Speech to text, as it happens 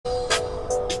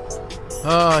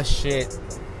Oh shit.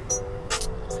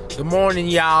 Good morning,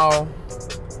 y'all.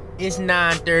 It's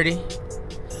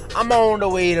 9:30. I'm on the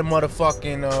way to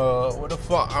motherfucking where the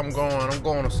fuck I'm going? I'm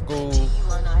going to school.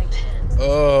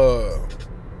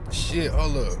 Shit,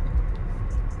 hold up.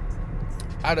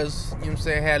 I just, you know what I'm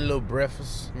saying, had a little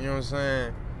breakfast, you know what I'm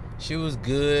saying? She was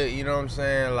good, you know what I'm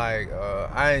saying? Like,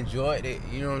 I enjoyed it,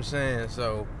 you know what I'm saying?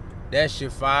 So, that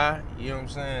shit fire, you know what I'm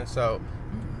saying? So,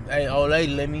 hey, old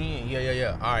lady, let me in.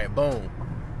 Yeah. Alright, boom.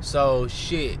 So,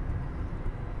 shit.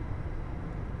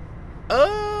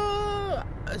 I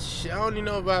don't even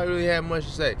know if I really have much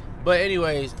to say. But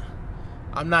anyways,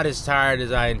 I'm not as tired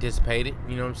as I anticipated.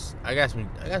 You know, I got some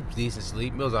decent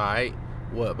sleep. It was alright.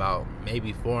 What, about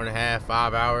maybe 4.5,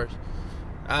 5 hours?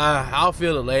 I'll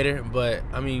feel it later. But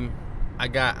I mean, I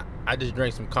just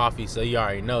drank some coffee, so you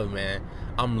already know, man.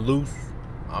 I'm loose.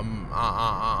 I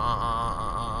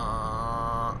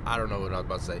don't know what I was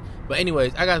about to say. But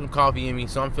anyways, I got some coffee in me,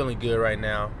 so I'm feeling good right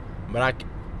now. But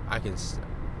I can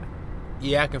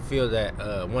feel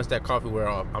that once that coffee wear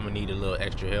off, I'm gonna need a little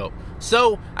extra help.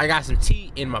 So I got some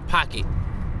tea in my pocket.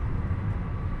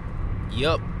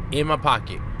 Yup, in my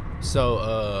pocket.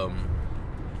 So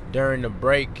during the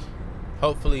break,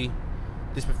 hopefully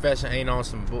this professor ain't on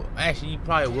some actually, he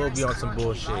probably will be on some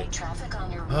bullshit.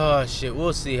 Oh shit,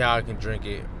 we'll see how I can drink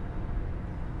it.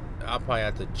 I'll probably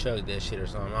have to chug that shit or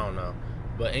something. I don't know.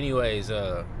 But anyways,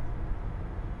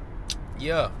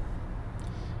 yeah.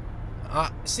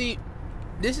 See,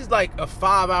 this is like a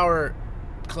 5-hour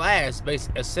class,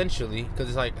 essentially, because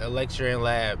it's like a lecture and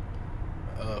lab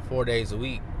 4 days a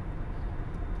week.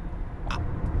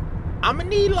 I'm gonna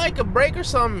need like a break or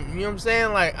something, you know what I'm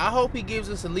saying? Like, I hope he gives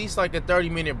us at least like a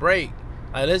 30-minute break.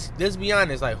 Like, let's be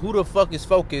honest, like, who the fuck is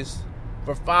focused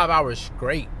for 5 hours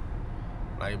straight?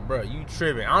 Like, bro, you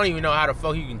tripping. I don't even know how the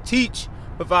fuck you can teach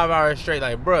for 5 hours straight.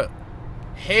 Like, bro,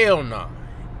 hell no.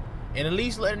 And at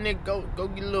least let a nigga go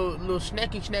get a little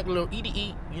snack, a little eat,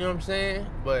 you know what I'm saying?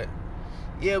 But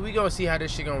yeah, we gonna see how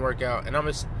this shit gonna work out. And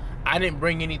I didn't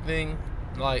bring anything,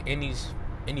 like any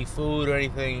food or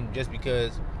anything, just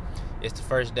because it's the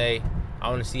first day. I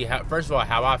want to see first of all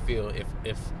how I feel,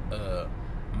 if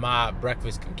my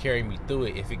breakfast can carry me through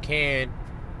it. If it can,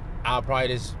 I'll probably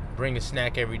just bring a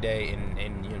snack every day, and you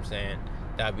know what I'm saying,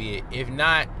 that'll be it. If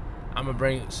not, I'm gonna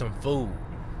bring some food.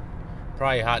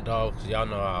 Probably hot dogs, because y'all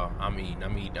know how I'm eating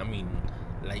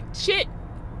like shit.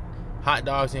 Hot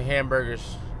dogs and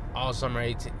hamburgers all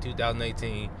summer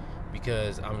 2018,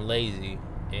 because I'm lazy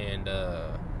and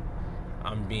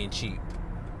I'm being cheap.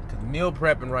 Because meal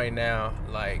prepping right now,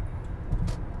 like,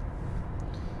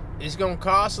 it's gonna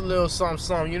cost a little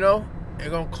something, you know? It's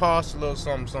gonna cost a little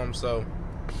something, so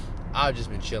I've just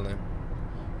been chilling.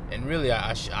 And really,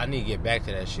 I need to get back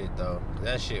to that shit, though.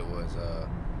 That shit was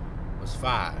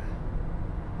fire.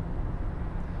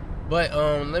 But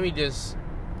let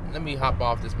me hop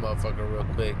off this motherfucker real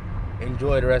quick.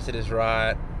 Enjoy the rest of this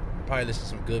ride. Probably listen to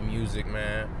some good music,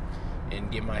 man,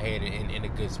 and get my head in a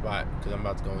good spot, because I'm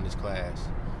about to go in this class.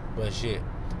 But shit.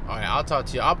 All right, I'll talk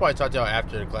to you. I'll probably talk to y'all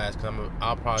after the class, because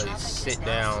I'll probably sit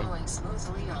down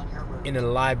in the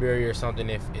library or something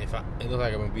if it looks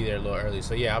like I'm gonna be there a little early.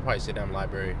 So yeah, I'll probably sit down in the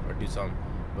library or do something.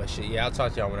 But shit, yeah, I'll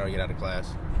talk to y'all whenever I get out of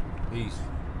class. Peace.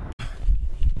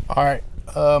 All right.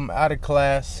 Out of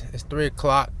class. It's 3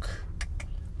 o'clock.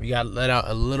 We got let out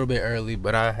a little bit early,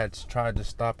 but I had tried to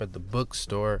stop at the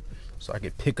bookstore so I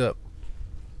could pick up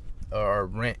or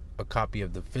rent a copy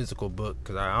of the physical book,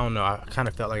 because I don't know, I kind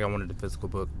of felt like I wanted the physical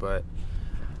book, but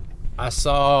I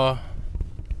saw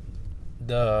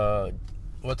the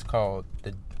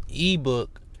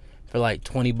ebook for like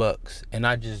 $20, and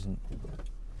I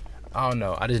don't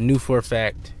know, I just knew for a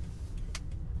fact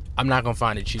I'm not gonna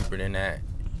find it cheaper than that.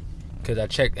 Because I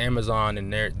checked Amazon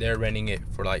and they're renting it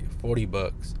for like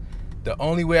 $40. The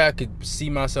only way I could see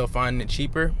myself finding it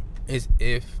cheaper is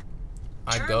if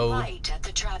I go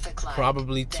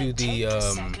probably to the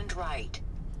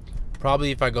probably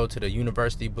if I go to the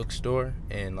university bookstore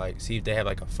and like see if they have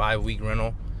like a 5-week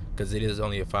rental, because it is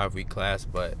only a 5-week class.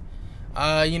 But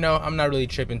you know, I'm not really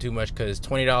tripping too much, because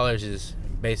 $20 is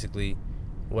basically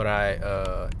what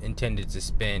I intended to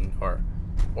spend, or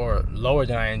lower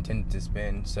than I intended to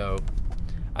spend. So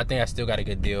I think I still got a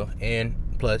good deal, and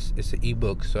plus it's an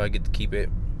ebook, so I get to keep it,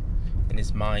 and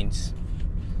it's mine.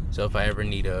 So if I ever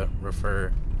need to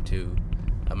refer to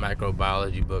a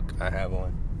microbiology book, I have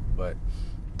one. But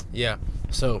yeah,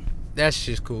 so that's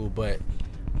just cool. But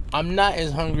I'm not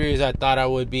as hungry as I thought I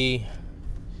would be.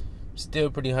 Still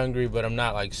pretty hungry, but I'm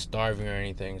not like starving or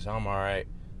anything, so I'm alright.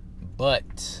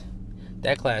 But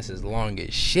that class is long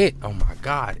as shit. Oh my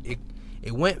god, it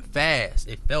went fast.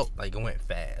 It felt like it went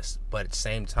fast, but at the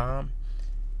same time,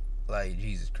 Like,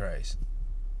 Jesus Christ.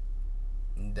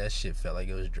 That shit felt like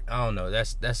it was, I don't know,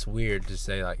 that's weird to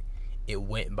say, like, it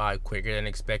went by quicker than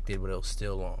expected, but it was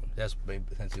still long. That's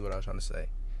essentially what I was trying to say.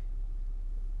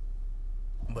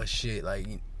 But shit, like,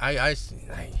 I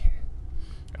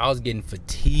was getting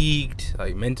fatigued,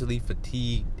 like, mentally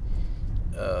fatigued,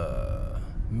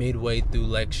 midway through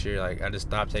lecture. Like, I just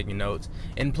stopped taking notes.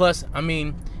 And plus, I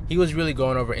mean, he was really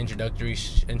going over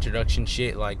introduction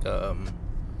shit, like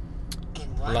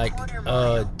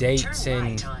dates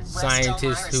and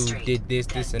scientists who did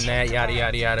this and that, yada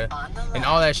yada yada, and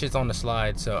all that shit's on the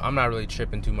slide. So I'm not really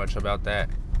tripping too much about that.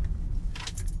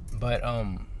 But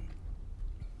I'm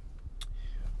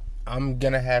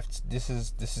gonna have to, this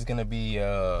is gonna be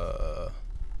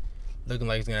looking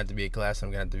like it's gonna have to be a class I'm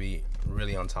gonna have to be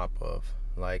really on top of.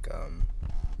 Like I'm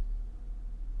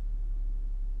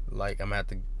gonna have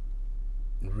to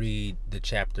read the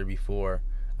chapter before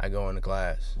I go into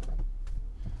class.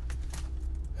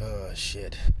 Oh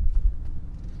shit.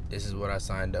 This is what I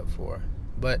signed up for.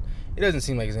 But it doesn't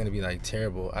seem like it's gonna be like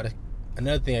terrible.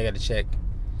 Another thing I gotta check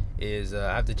is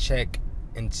I have to check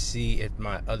and see if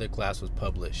my other class was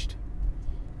published.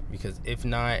 Because if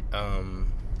not, I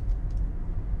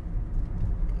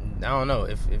don't know.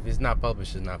 If it's not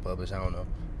published, it's not published. I don't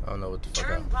know what the fuck.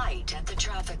 Turn right at the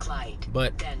traffic light.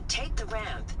 But then take the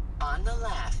ramp on the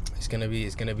left. It's gonna be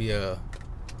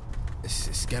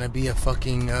a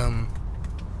fucking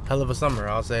hell of a summer.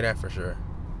 I'll say that for sure.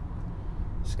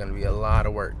 It's gonna be a lot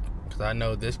of work because I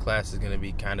know this class is gonna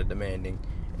be kind of demanding,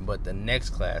 but the next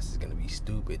class is gonna be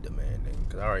stupid demanding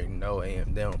because I already know they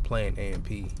don't play in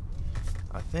A&P.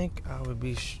 I think I would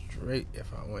be straight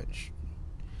if I went.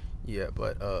 Yeah,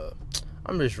 but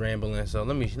I'm just rambling, so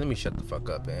let me shut the fuck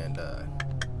up and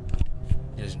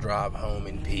just drive home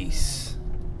in peace.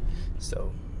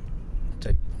 So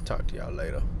talk to y'all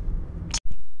later.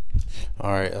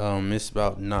 All right, it's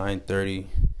about 9:30.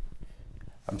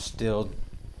 I'm still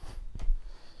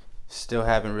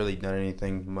haven't really done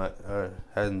anything much.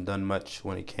 Hasn't done much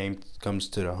when it comes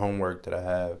to the homework that I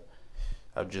have.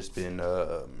 I've just been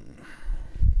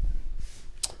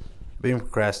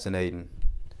procrastinating.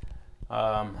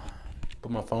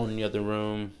 Put my phone in the other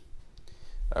room.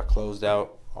 I closed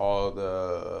out all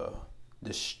the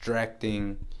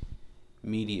distracting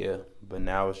media, but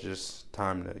now it's just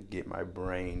time to get my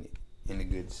brain in a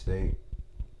good state.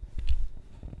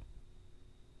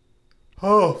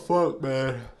 Oh fuck,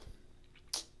 man.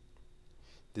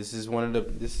 This is what am I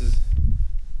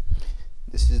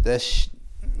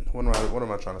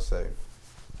trying to say?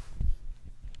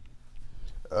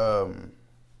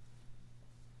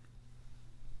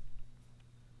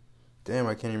 Damn,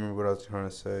 I can't even remember what I was trying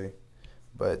to say.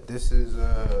 But this is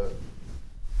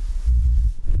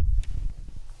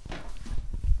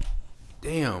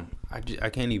damn, I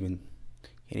can't even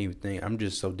think. I'm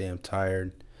just so damn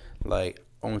tired. Like,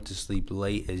 I went to sleep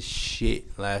late as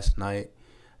shit last night,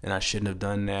 and I shouldn't have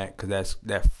done that because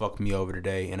that fucked me over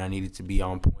today, and I needed to be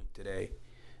on point today.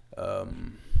 I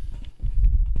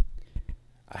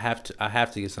have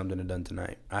to get something done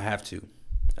tonight. I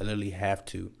literally have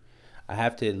to. I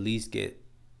have to at least get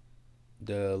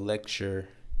the lecture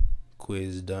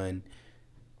quiz done.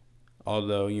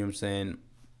 Although, you know what I'm saying,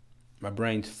 my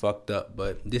brain's fucked up,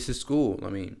 but this is school. I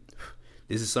mean,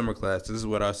 this is summer class. This is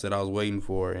what I said I was waiting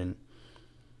for, and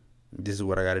this is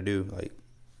what I got to do. Like,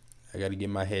 I got to get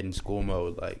my head in school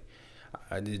mode. Like,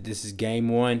 this is game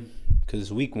one, because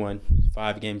it's week 1,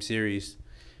 5-game series.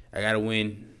 I got to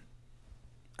win.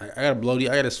 I got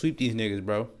to sweep these niggas,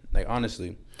 bro. Like,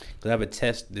 honestly. Because I have a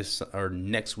test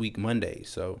next week, Monday.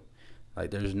 So, like,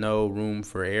 there's no room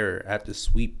for error. I have to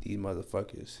sweep these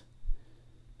motherfuckers.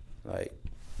 Like,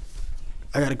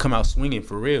 I got to come out swinging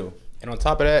for real. And on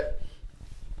top of that,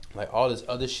 like, all this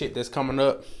other shit that's coming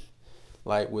up,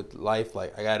 like, with life,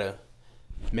 like, I got to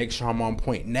make sure I'm on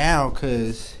point now,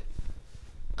 because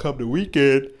come the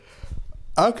weekend,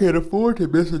 I can't afford to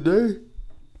miss a day.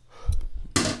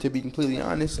 To be completely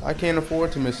honest, I can't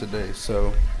afford to miss a day.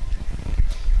 So,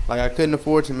 like, I couldn't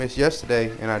afford to miss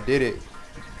yesterday, and I did it,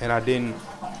 and I didn't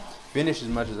finish as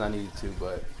much as I needed to,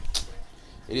 but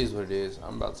it is what it is.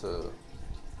 I'm about to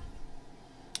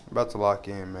lock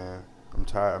in, man. I'm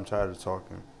tired of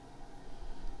talking.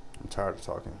 I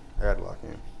gotta lock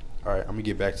in. All right, I'm gonna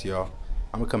get back to y'all.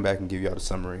 I'm gonna come back and give y'all the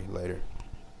summary later.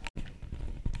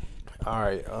 All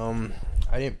right,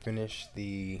 I didn't finish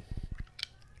the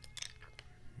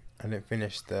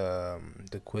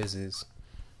quizzes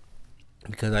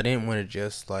because I didn't want to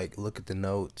just like look at the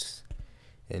notes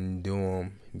and do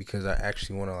them, because I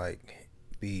actually want to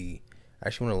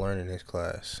learn in this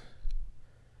class.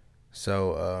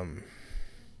 So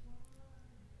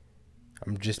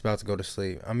I'm just about to go to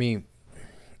sleep. I mean,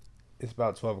 it's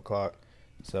about 12 o'clock,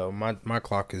 so my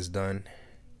clock is done.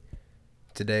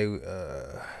 Today,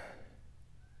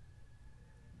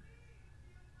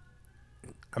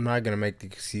 I'm not gonna make the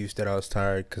excuse that I was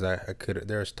tired, because I could.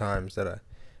 There's times that I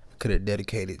could have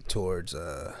dedicated towards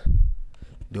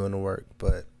doing the work,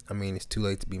 but I mean, it's too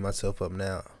late to beat myself up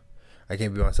now. I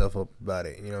can't beat myself up about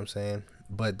it. You know what I'm saying?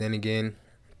 But then again,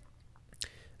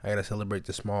 I gotta celebrate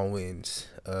the small wins.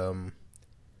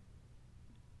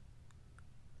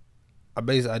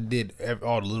 I did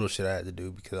all the little shit I had to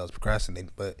do because I was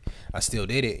procrastinating, but I still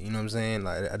did it. You know what I'm saying?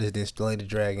 Like, I just didn't slay the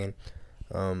dragon.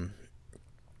 And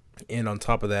on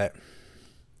top of that,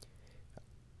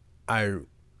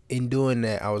 in doing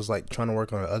that, I was like trying to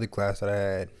work on the other class that I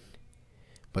had.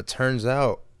 But turns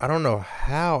out, I don't know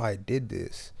how I did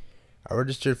this. I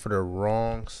registered for the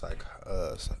wrong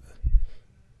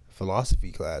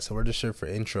philosophy class. I registered for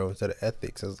intro instead of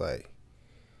ethics. I was like,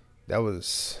 that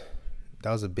was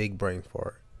a big brain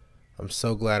fart. I'm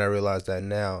so glad I realized that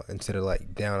now, instead of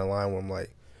like down the line where I'm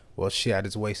like, well, shit, I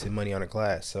just wasted money on a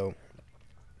class. So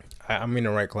I'm in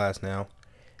the right class now,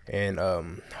 and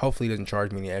hopefully he doesn't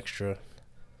charge me any extra.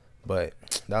 But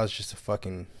that was just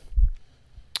that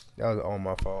was all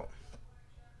my fault.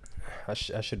 I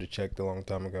should have checked a long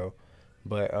time ago.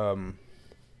 But what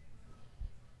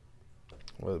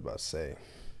was I about to say?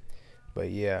 But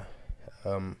yeah,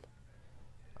 I'm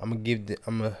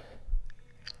a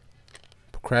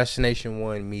procrastination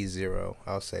 1, me 0.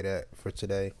 I'll say that for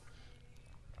today.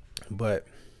 But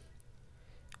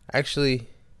actually,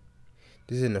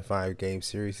 this isn't a 5-game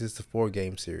series. This is a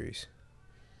 4-game series.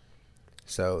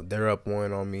 So they're up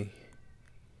 1 on me.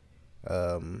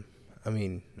 I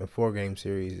mean, a 4-game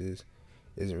series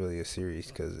isn't really a series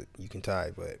because you can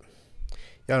tie, but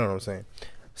y'all know what I'm saying.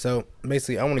 So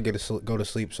basically, I want to go to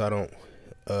sleep so I don't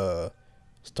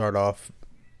start off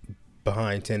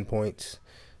behind 10 points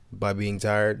by being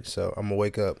tired. So I'm gonna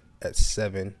wake up at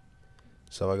 7.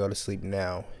 So if I go to sleep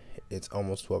now, it's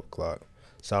almost 12 o'clock.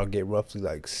 So I'll get roughly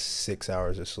like 6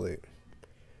 hours of sleep,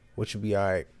 which would be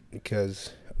alright,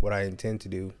 because what I intend to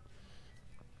do,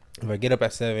 if I get up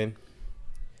at 7,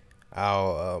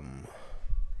 I'll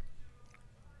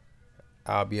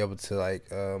be able to like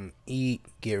eat,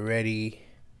 get ready,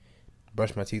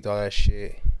 brush my teeth, all that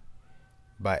shit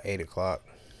by 8 o'clock.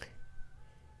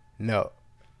 No,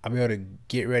 I'll be able to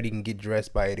get ready and get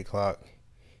dressed by 8 o'clock,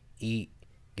 eat,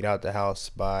 get out the house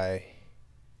by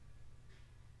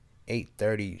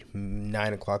 8:30,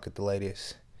 9 o'clock at the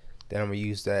latest. Then I'm gonna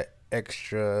use that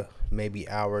extra maybe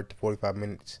hour to 45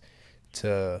 minutes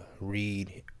to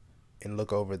read and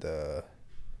look over the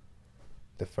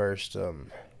first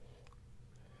and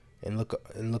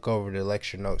look over the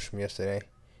lecture notes from yesterday.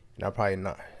 And I'll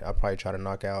probably try to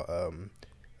knock out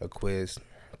a quiz.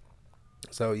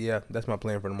 So yeah, that's my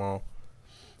plan for tomorrow.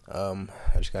 I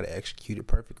just gotta execute it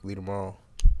perfectly tomorrow.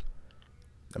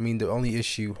 I mean, the only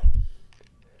issue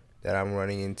that I'm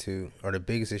running into, or the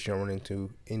biggest issue I'm running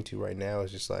into right now,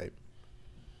 is just like,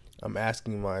 I'm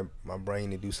asking my brain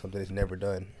to do something it's never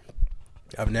done.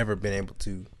 I've never been able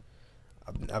to.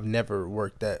 I've never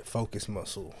worked that focus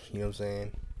muscle. You know what I'm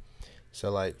saying?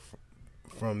 So like,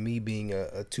 from me being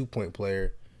a 2-point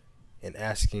player and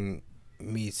asking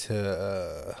me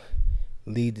to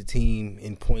lead the team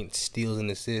in points, steals, and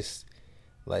assists,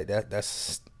 like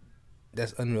that's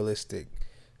unrealistic.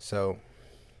 So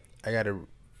I gotta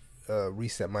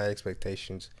reset my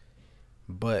expectations,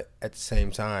 but at the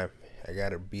same time, I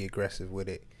gotta be aggressive with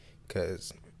it,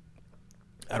 because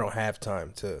I don't have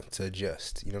time to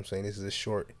adjust. You know what I'm saying? This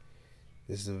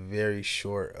is a very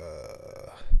short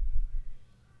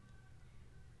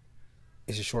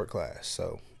it's a short class,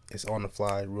 so it's on the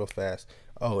fly real fast.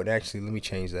 Oh, and actually, let me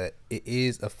change that. It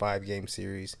is a 5-game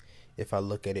series if I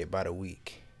look at it by the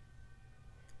week.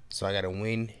 So I gotta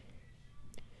win.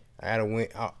 I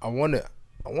want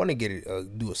to get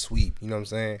it, do a sweep. You know what I'm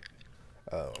saying?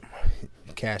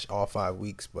 Cash all 5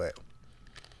 weeks, but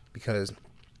because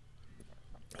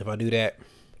if I do that,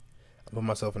 I put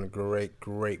myself in a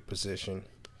great position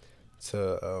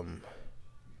to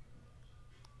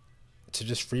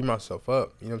just free myself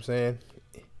up. You know what I'm saying?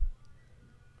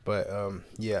 But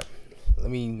yeah, let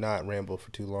me not ramble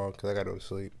for too long because I gotta go to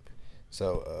sleep.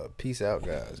 So peace out,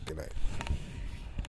 guys. Good night.